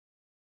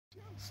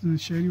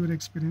share your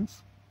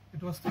experience.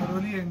 It was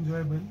thoroughly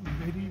enjoyable,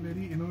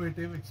 very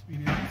innovative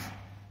experience,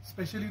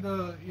 especially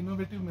the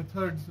innovative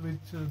methods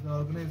which the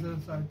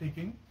organizers are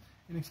taking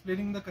in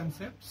explaining the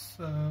concepts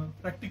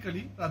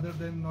practically rather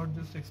than not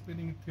just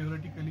explaining it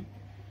theoretically.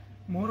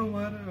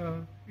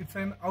 Moreover, it's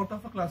an out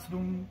of a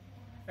classroom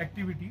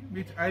activity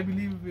which I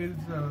believe is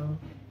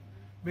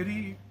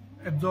very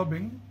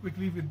absorbing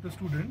quickly with the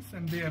students,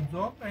 and they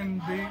absorb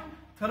and they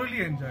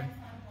thoroughly enjoy.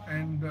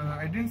 And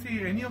I didn't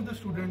see any of the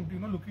students,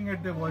 looking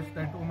at their watch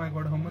that, oh my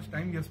God, how much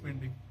time we are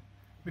spending,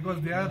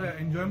 because their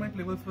enjoyment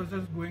levels was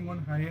just going on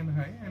high and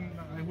high. And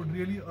I would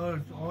really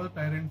urge all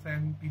parents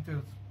and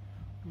teachers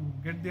to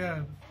get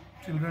their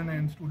children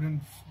and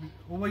students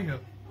over here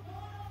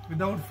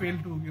without fail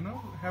to,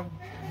 have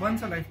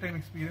once a lifetime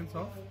experience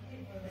of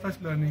such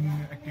learning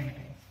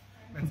activities.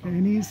 Okay,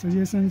 any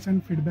suggestions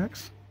and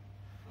feedbacks?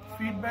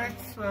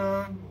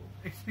 Feedbacks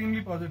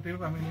extremely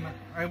positive. I mean,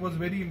 I was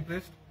very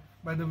impressed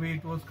by the way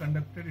it was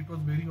conducted. It was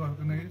very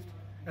organized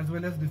as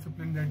well as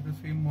disciplined at the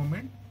same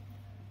moment.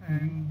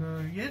 And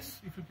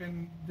yes, if you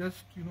can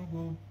just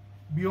go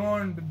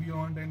beyond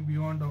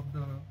of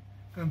the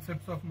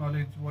concepts of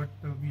knowledge what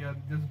we are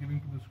just giving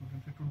to the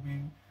students, it would be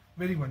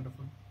very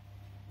wonderful.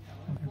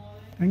 Okay.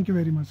 Thank you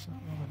very much, sir.